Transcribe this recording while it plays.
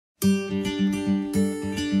So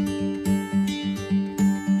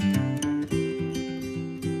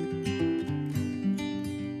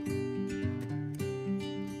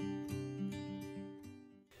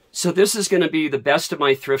this is going to be the best of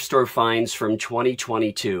my thrift store finds from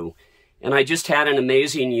 2022. And I just had an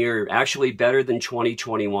amazing year, actually better than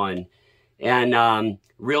 2021. And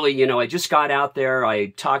really, you know, I just got out there,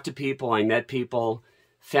 I talked to people, I met people,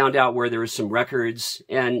 found out where there were some records.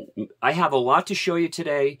 And I have a lot to show you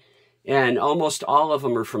today. And almost all of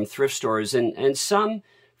them are from thrift stores and some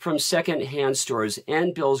from second-hand stores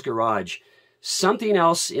and Bill's Garage. Something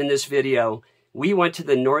else in this video, we went to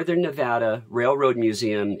the Northern Nevada Railroad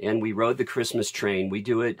Museum and we rode the Christmas train. We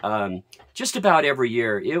do it just about every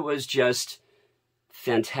year. It was just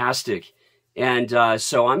fantastic. And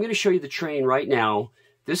so I'm going to show you the train right now.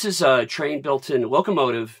 This is a train built-in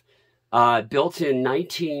locomotive, built in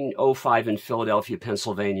 1905 in Philadelphia,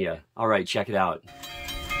 Pennsylvania. All right, check it out.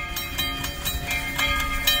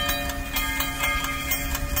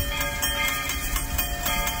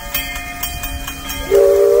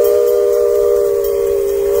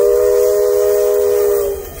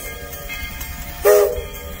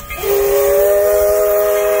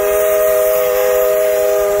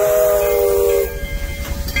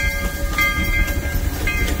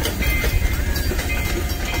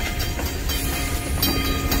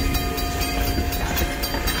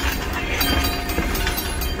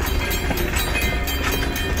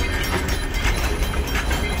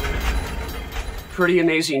 Pretty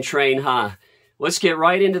amazing train, huh? Let's get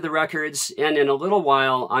right into the records, and in a little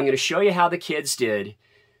while, I'm going to show you how the kids did.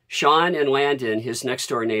 Sean and Landon, his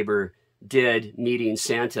next-door neighbor, did meeting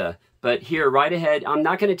Santa. But here, right ahead, I'm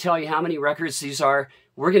not going to tell you how many records these are.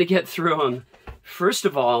 We're going to get through them. First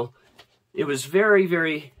of all, it was very,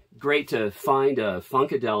 very great to find a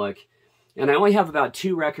Funkadelic, and I only have about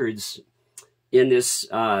 2 records in this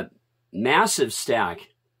massive stack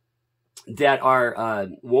that are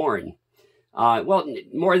worn. Well,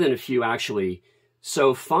 more than a few, actually.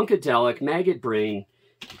 So, Funkadelic, Maggot Brain,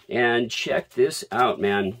 and check this out,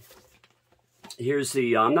 man. Here's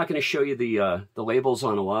the, I'm not going to show you the labels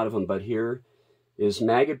on a lot of them, but here is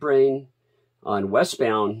Maggot Brain on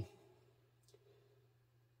Westbound.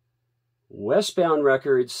 Westbound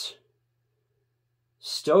Records.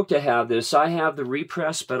 Stoked to have this. I have the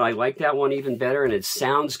repress, but I like that one even better, and it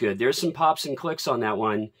sounds good. There's some pops and clicks on that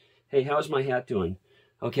one. Hey, how's my hat doing?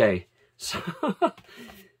 Okay. So,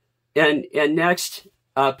 and next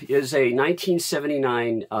up is a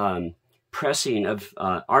 1979 pressing of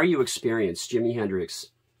Are You Experienced, Jimi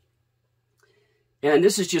Hendrix. And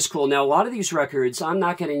this is just cool. Now, a lot of these records, I'm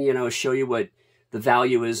not going to, you know, show you what the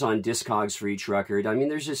value is on Discogs for each record. I mean,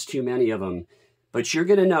 there's just too many of them. But you're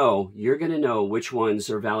going to know which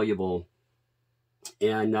ones are valuable.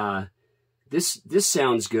 And this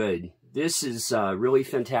sounds good. This is really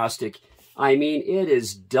fantastic. I mean, it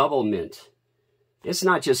is double mint. It's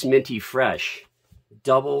not just minty fresh,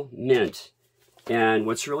 double mint. And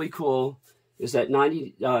what's really cool is that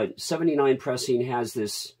 79 pressing has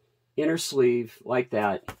this inner sleeve like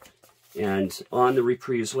that. And on the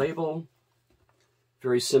Reprise label,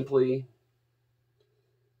 very simply,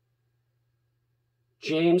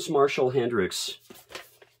 James Marshall Hendrix.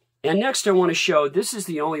 And next I want to show, this is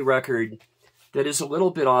the only record that is a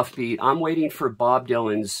little bit offbeat. I'm waiting for Bob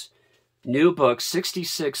Dylan's new book,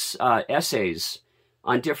 66 essays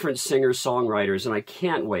on different singer-songwriters, and I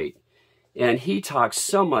can't wait. And he talks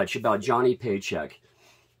so much about Johnny Paycheck.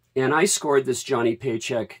 And I scored this Johnny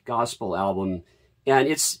Paycheck gospel album, and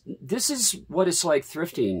this is what it's like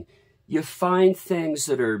thrifting. You find things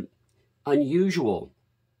that are unusual.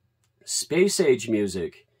 Space-age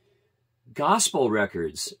music, gospel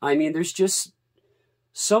records. I mean, there's just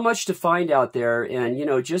so much to find out there, and, you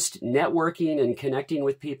know, just networking and connecting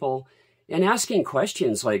with people. And asking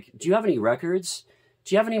questions like, do you have any records?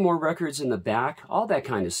 Do you have any more records in the back? All that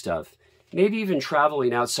kind of stuff. Maybe even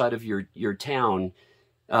traveling outside of your town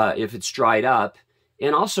if it's dried up.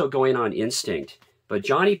 And also going on instinct. But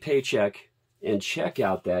Johnny Paycheck, and check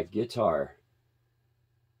out that guitar.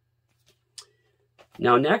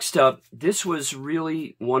 Now next up, this was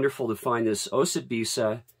really wonderful to find this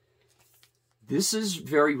Osibisa. This is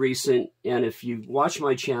very recent, and if you watch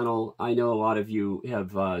my channel, I know a lot of you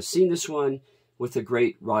have seen this one with the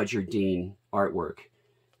great Roger Dean artwork.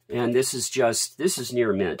 And this is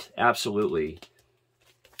near mint, absolutely.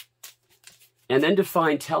 And then to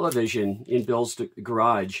find television in Bill's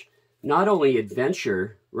Garage, not only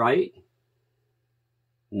adventure, right?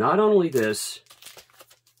 Not only this,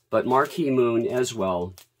 but Marquee Moon as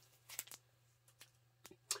well.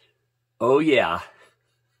 Oh yeah.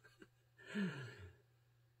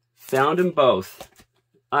 Found them both.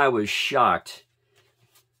 I was shocked.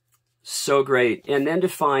 So great. And then to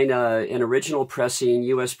find an original pressing,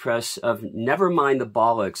 U.S. press of Nevermind the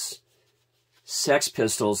Bollocks, Sex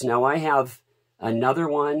Pistols. Now I have another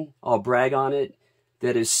one, I'll brag on it,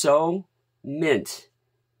 that is so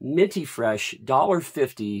minty fresh,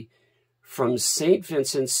 $1.50 from St.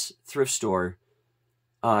 Vincent's thrift store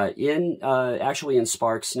actually in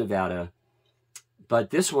Sparks, Nevada. But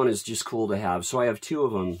this one is just cool to have. So I have two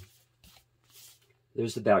of them.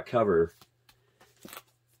 There's the back cover.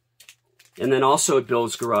 And then also at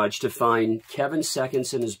Bill's Garage to find Kevin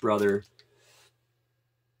Seconds and his brother,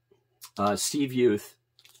 Steve Youth.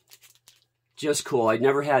 Just cool. I'd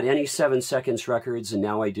never had any 7 Seconds records, and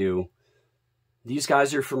now I do. These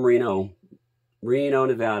guys are from Reno,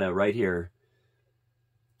 Nevada, right here.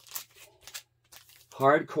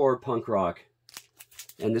 Hardcore punk rock.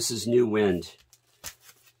 And this is New Wind.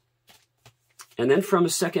 And then from a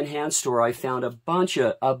secondhand store, I found a bunch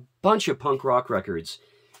of punk rock records.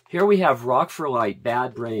 Here we have Rock for Light,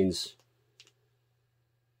 Bad Brains.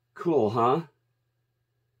 Cool, huh?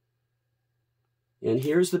 And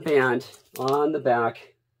here's the band on the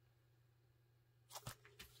back.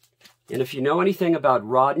 And if you know anything about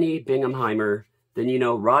Rodney Binghamheimer, then you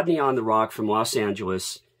know Rodney on the Rock from Los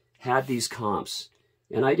Angeles had these comps.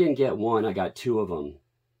 And I didn't get one, I got 2 of them.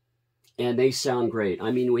 And they sound great.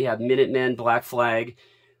 I mean, we have Minutemen, Black Flag,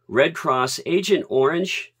 Red Cross, Agent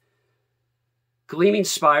Orange, Gleaming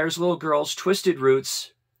Spires, Little Girls, Twisted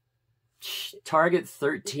Roots, Target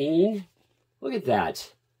 13. Look at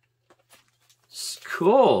that. It's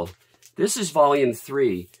cool. This is volume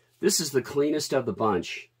 3. This is the cleanest of the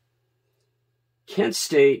bunch. Kent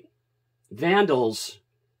State, Vandals,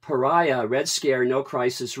 Pariah, Red Scare, No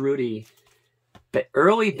Crisis, Rudy,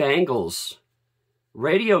 Early Bangles,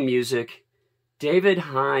 Radio Music, David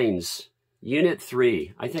Hines, Unit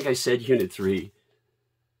 3. I think I said Unit 3.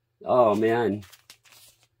 Oh, man.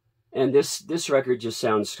 And this record just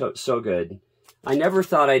sounds so good. I never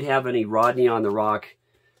thought I'd have any Rodney on the Rock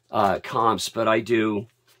comps, but I do.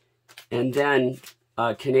 And then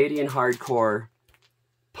Canadian Hardcore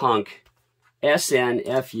Punk,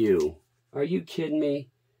 SNFU. Are you kidding me?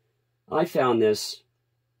 I found this.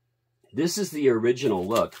 This is the original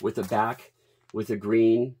look with the back with a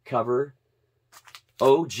green cover.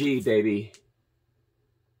 OG, baby.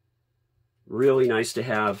 Really nice to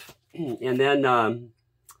have. And then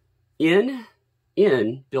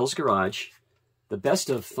in Bill's Garage, the best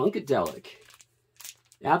of Funkadelic.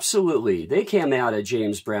 Absolutely. They came out of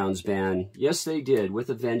James Brown's band. Yes, they did, with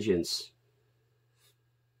a vengeance.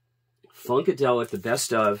 Funkadelic, the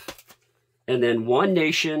best of. And then One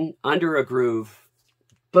Nation, Under a Groove.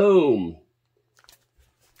 Boom.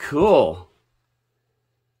 Cool.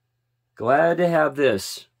 Glad to have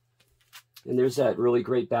this. And there's that really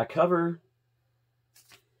great back cover.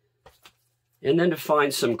 And then to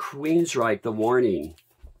find some Queensryche, The Warning,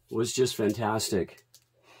 was just fantastic.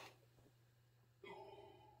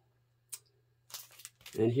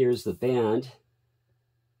 And here's the band.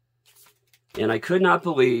 And I could not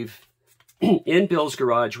believe in Bill's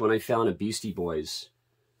Garage when I found a Beastie Boys.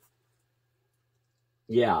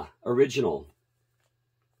 Yeah, original.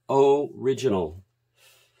 Original.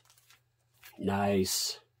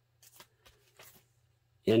 Nice.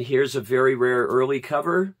 And here's a very rare early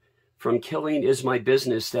cover from Killing Is My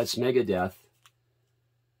Business. That's Megadeth.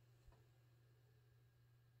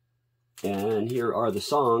 And here are the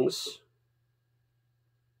songs.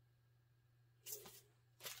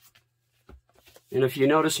 And if you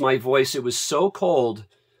notice my voice, it was so cold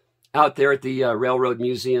out there at the Railroad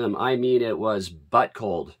Museum. I mean, it was butt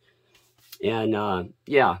cold. And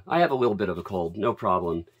yeah, I have a little bit of a cold, no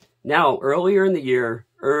problem. Now, earlier in the year,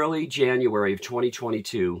 early January of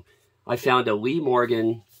 2022, I found a Lee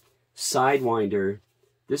Morgan Sidewinder.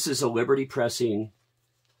 This is a Liberty pressing,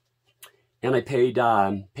 and I paid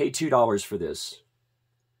 $2 for this.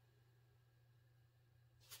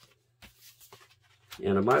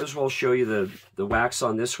 And I might as well show you the wax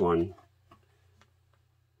on this one.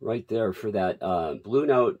 Right there for that Blue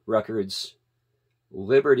Note Records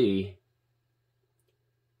Liberty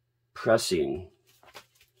pressing.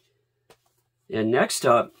 And next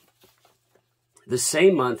up, the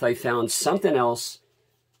same month, I found something else.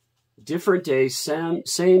 Different day, same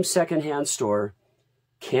secondhand store.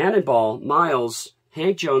 Cannonball, Miles,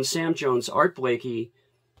 Hank Jones, Sam Jones, Art Blakey,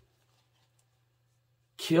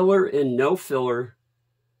 Killer and No Filler,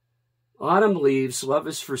 Autumn Leaves, Love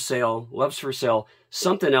is for Sale, Love's for Sale,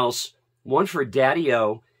 something else, one for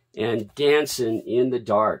Daddy-O, and Dancing in the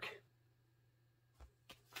Dark.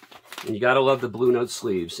 And you gotta love the Blue Note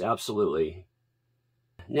sleeves, absolutely.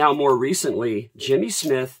 Now, more recently, Jimmy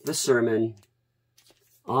Smith, The Sermon,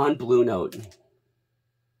 on Blue Note.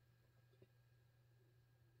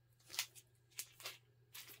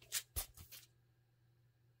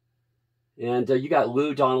 And you got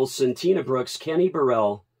Lou Donaldson, Tina Brooks, Kenny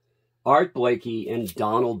Burrell, Art Blakey, and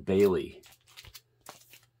Donald Bailey.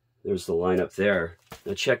 There's the lineup there.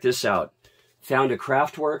 Now check this out. Found a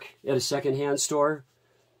Kraftwerk at a secondhand store.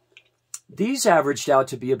 These averaged out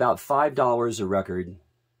to be about $5 a record.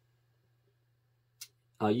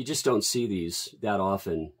 You just don't see these that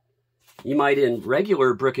often. You might in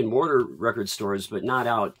regular brick and mortar record stores, but not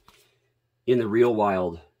out in the real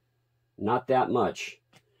wild. Not that much.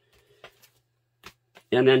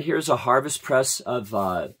 And then here's a harvest press of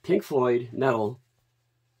Pink Floyd metal.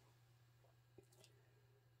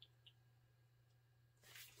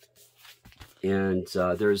 And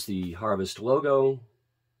there's the Harvest logo.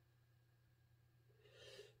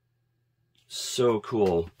 So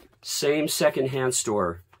cool. Same secondhand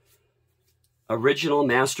store. Original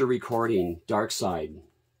master recording, Dark Side.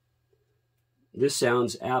 This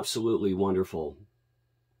sounds absolutely wonderful.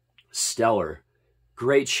 Stellar.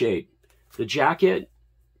 Great shape. The jacket,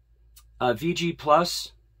 VG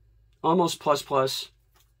Plus, almost plus plus.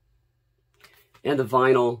 And the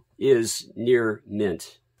vinyl is near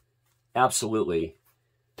mint. Absolutely.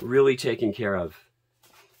 Really taken care of.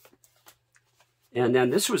 And then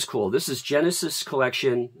this was cool. This is Genesis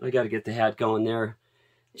Collection. I got to get the hat going there.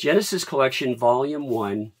 Genesis Collection Volume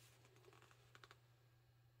 1.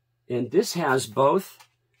 And this has both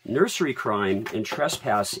Nursery Crime and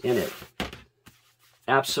Trespass in it.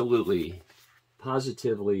 Absolutely,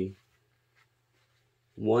 positively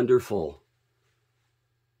wonderful.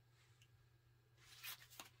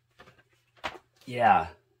 Yeah,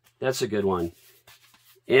 that's a good one.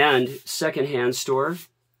 And secondhand store,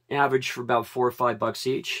 average for about $4 or $5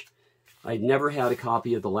 each. I'd never had a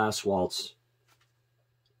copy of The Last Waltz.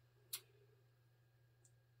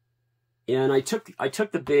 And I took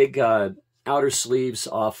the big outer sleeves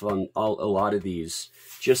off on a lot of these,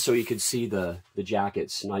 just so you could see the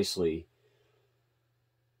jackets nicely.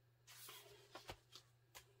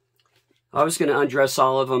 I was going to undress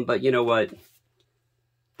all of them, but you know what?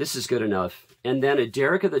 This is good enough. And then a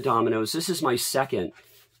Derek of the Dominoes. This is my second,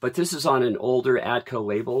 but this is on an older Atco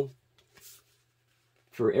label.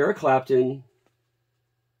 For Eric Clapton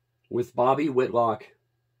with Bobby Whitlock,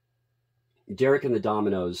 Derek and the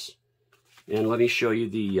Dominoes. And let me show you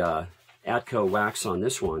the Atco wax on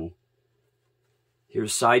this one.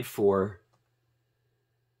 Here's side 4.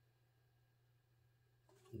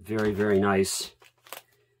 Very, very nice.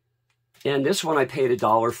 And this one I paid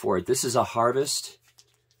 $1 for it. This is a Harvest.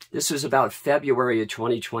 This was about February of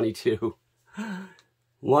 2022.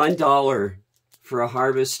 $1 for a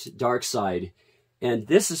Harvest Dark Side. And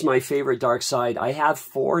this is my favorite Dark Side. I have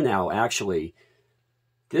 4 now, actually.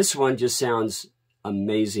 This one just sounds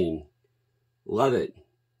amazing. Love it.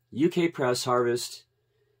 UK Press Harvest.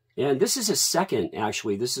 And this is a second,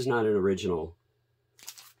 actually. This is not an original.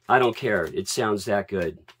 I don't care. It sounds that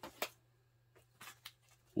good.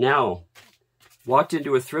 Now, walked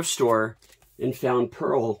into a thrift store and found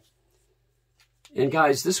Pearl. And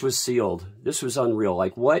guys, this was sealed. This was unreal.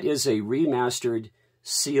 Like, what is a remastered,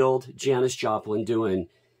 sealed Janis Joplin doing?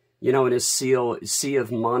 You know, in a sea of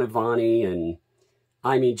Mantovani, and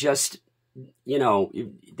I mean, just, you know,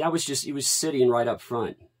 that was just, it was sitting right up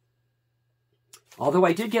front. Although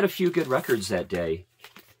I did get a few good records that day.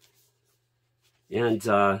 And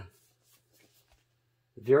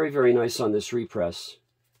very, very nice on this repress.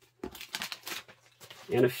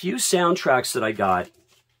 And a few soundtracks that I got.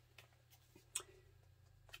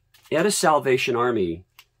 At a Salvation Army,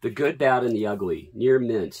 The Good, Bad, and the Ugly, near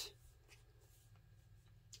mint.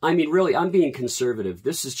 I mean, really, I'm being conservative.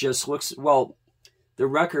 This is just looks, well, the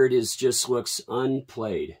record is just looks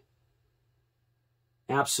unplayed.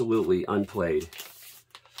 Absolutely unplayed.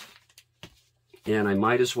 And I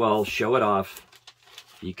might as well show it off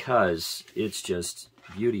because it's just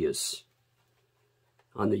beauteous.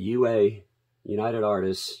 On the UA, United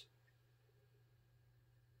Artists.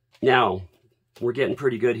 Now, we're getting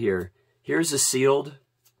pretty good here. Here's a sealed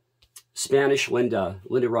Spanish Linda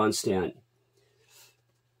Ronstadt.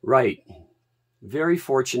 Right. Very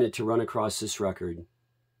fortunate to run across this record.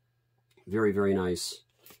 Very, very nice.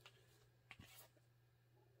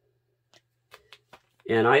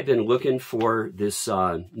 And I've been looking for this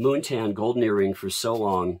Moontan golden earring for so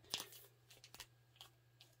long.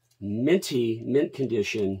 Minty, mint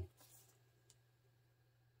condition.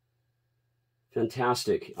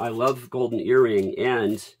 Fantastic. I love golden earring,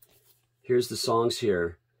 and here's the songs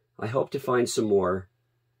here. I hope to find some more.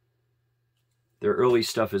 Their early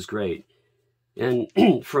stuff is great. And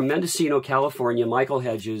from Mendocino, California, Michael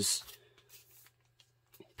Hedges.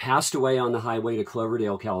 passed away on the highway to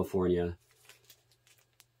Cloverdale, California.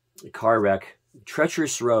 A car wreck.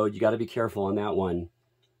 Treacherous road. You got to be careful on that one.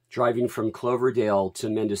 Driving from Cloverdale to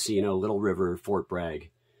Mendocino, Little River, Fort Bragg.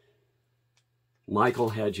 Michael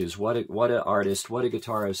Hedges. What an artist. What a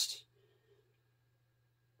guitarist.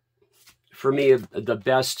 For me,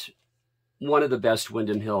 one of the best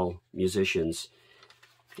Windham Hill musicians.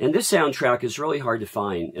 And this soundtrack is really hard to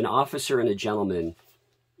find. An Officer and a Gentleman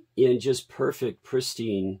in just perfect,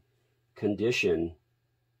 pristine condition.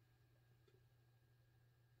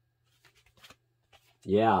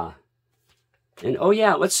 Yeah. And oh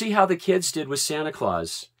yeah, let's see how the kids did with Santa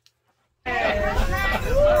Claus.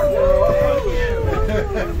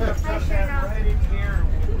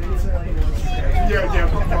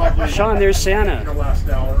 Sean, there's Santa.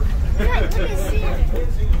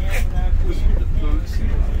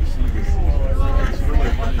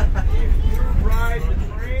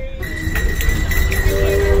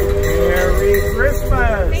 Merry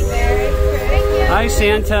Christmas! Hi,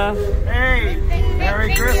 Santa. Hey,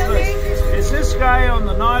 Merry Christmas! Is this guy on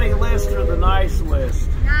the naughty list or the nice list?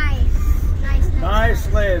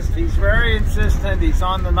 Nice list. He's very insistent. He's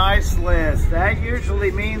on the nice list. That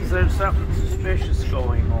usually means there's something suspicious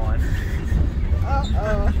going on.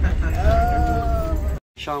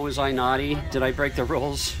 Sean, was I naughty? Did I break the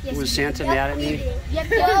rules? Yes, was Santa mad at me?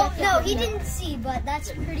 No, he didn't see, but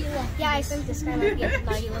that's pretty lucky. Yeah, I think this guy might be on the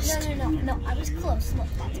naughty list. No, I was close. Look,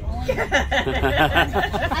 that's all I know.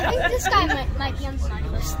 I think this guy might be on the naughty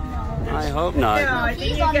list. No. I hope not. No, I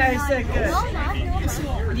think you guys are good. No,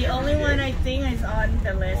 not The only one I think is on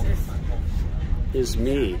the list is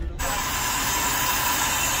me.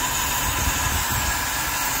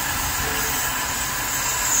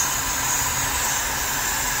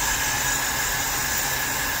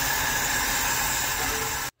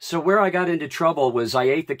 So where I got into trouble was I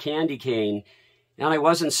ate the candy cane, and I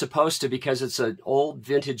wasn't supposed to because it's an old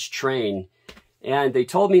vintage train. And they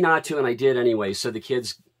told me not to, and I did anyway. So the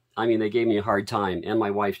kids, I mean, they gave me a hard time, and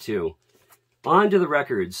my wife too. On to the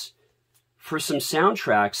records. For some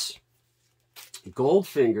soundtracks,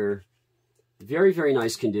 Goldfinger, very, very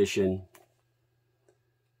nice condition.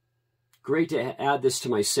 Great to add this to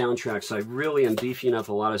my soundtracks. I really am beefing up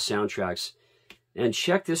a lot of soundtracks. And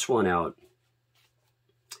check this one out.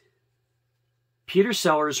 Peter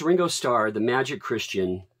Sellers, Ringo Starr, The Magic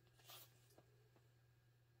Christian.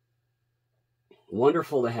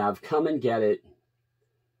 Wonderful to have. Come and Get It.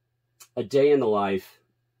 A Day in the Life.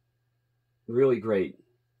 Really great.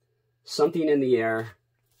 Something in the Air.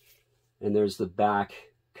 And there's the back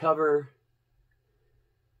cover.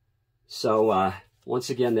 So, once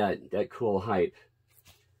again, that cool hype.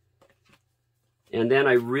 And then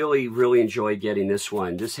I really, really enjoyed getting this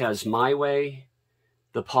one. This has My Way,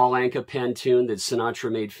 the Paul Anka pen tune that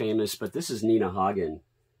Sinatra made famous, but this is Nina Hagen.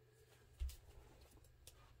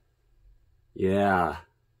 Yeah.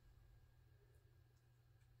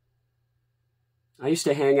 I used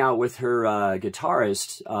to hang out with her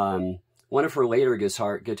guitarist, one of her later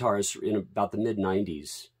guitarists in about the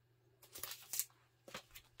mid-90s.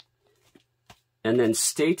 And then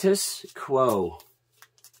Status Quo.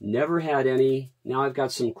 Never had any. Now I've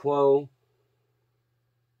got some Quo.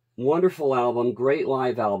 Wonderful album, great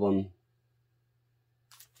live album.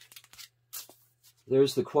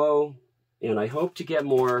 There's the Quo, and I hope to get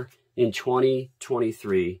more in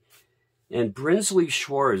 2023. And Brinsley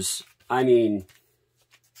Schwarz, I mean,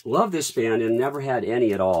 love this band and never had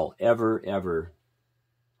any at all, ever, ever.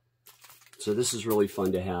 So this is really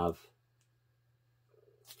fun to have.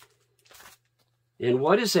 And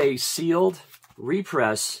what is a sealed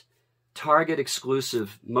repress Target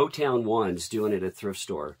exclusive Motown Ones doing it at Thrift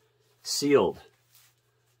Store? Sealed.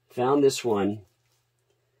 Found this one.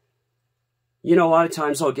 You know, a lot of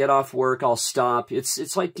times I'll get off work, I'll stop.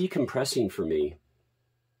 It's like decompressing for me.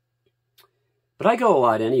 But I go a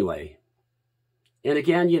lot anyway. And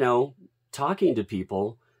again, you know, talking to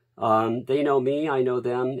people. They know me, I know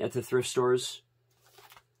them at the thrift stores.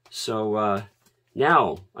 So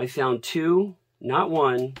now I found two, not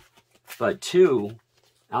one, but two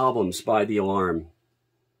albums by The Alarm.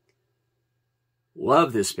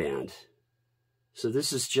 Love this band. So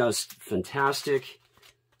this is just fantastic.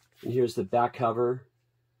 And here's the back cover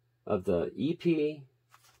of the EP.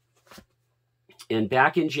 And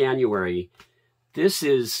back in January, this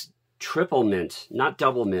is triple mint, not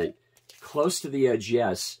double mint. Close to the edge,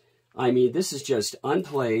 yes. I mean, this is just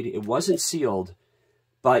unplayed. It wasn't sealed,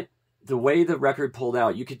 but the way the record pulled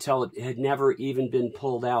out, you could tell it had never even been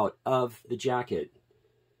pulled out of the jacket.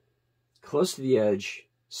 Close to the Edge,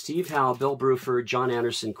 Steve Howe, Bill Bruford, John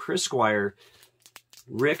Anderson, Chris Squire,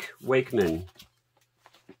 Rick Wakeman.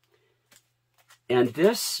 And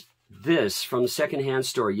this from the secondhand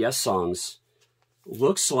store, Yes Songs,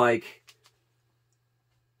 looks like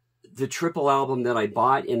the triple album that I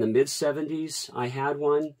bought in the mid-70s. I had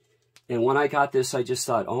one, and when I got this, I just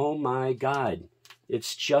thought, oh my God,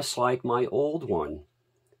 it's just like my old one.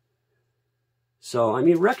 So, I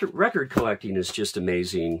mean, record collecting is just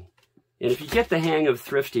amazing. And if you get the hang of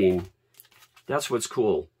thrifting, that's what's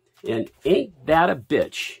cool. And ain't that a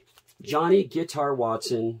bitch? Johnny Guitar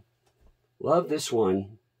Watson. Love this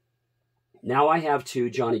one. Now I have 2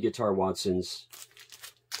 Johnny Guitar Watsons.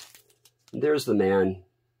 There's the man.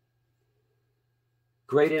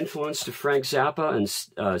 Great influence to Frank Zappa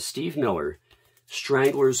and Steve Miller.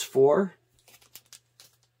 Stranglers 4.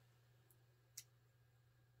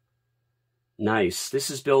 Nice. This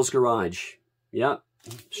is Bill's Garage. Yep.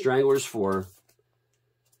 Stranglers 4.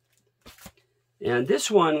 And this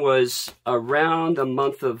one was around a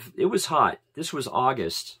month of... It was hot. This was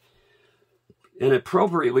August. And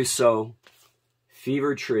appropriately so,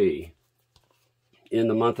 Fever Tree in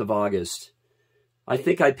the month of August. I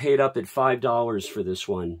think I paid up at $5 for this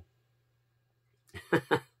one.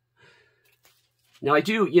 Now, I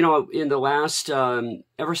do, you know, in the last,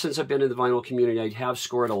 ever since I've been in the vinyl community, I have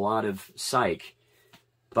scored a lot of psych.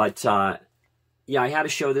 But, yeah, I had to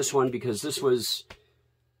show this one because this was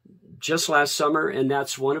just last summer, and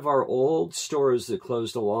that's one of our old stores that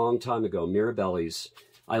closed a long time ago, Mirabelli's.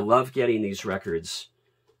 I love getting these records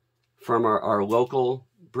from our local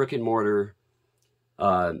brick-and-mortar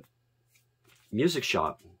music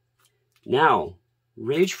shop. Now,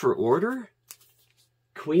 Rage for Order?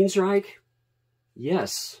 Queensryche?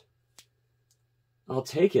 Yes. I'll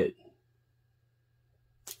take it.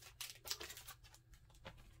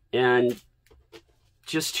 And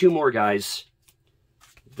just 2 more, guys.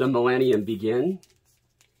 The Millennium Begin.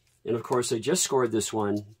 And, of course, I just scored this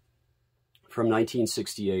one from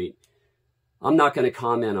 1968. I'm not going to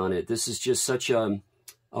comment on it. This is just such a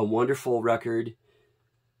wonderful record.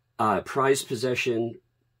 Prized possession.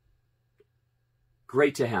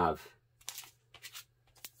 Great to have.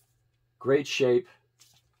 Great shape.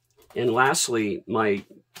 And lastly, my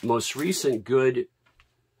most recent good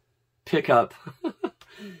pickup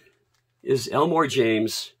is Elmore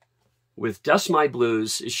James with Dust My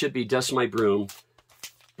Blues. It should be Dust My Broom.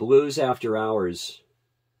 Blues After Hours.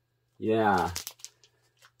 Yeah.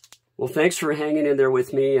 Well, thanks for hanging in there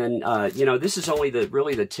with me. And, you know, this is only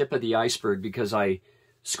really the tip of the iceberg because I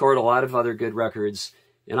scored a lot of other good records.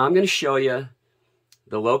 And I'm going to show you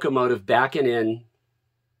the locomotive backing in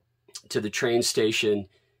to the train station.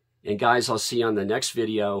 And guys, I'll see you on the next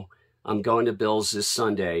video. I'm going to Bill's this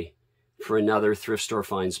Sunday for another Thrift Store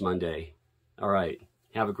Finds Monday. All right.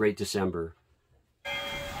 Have a great December.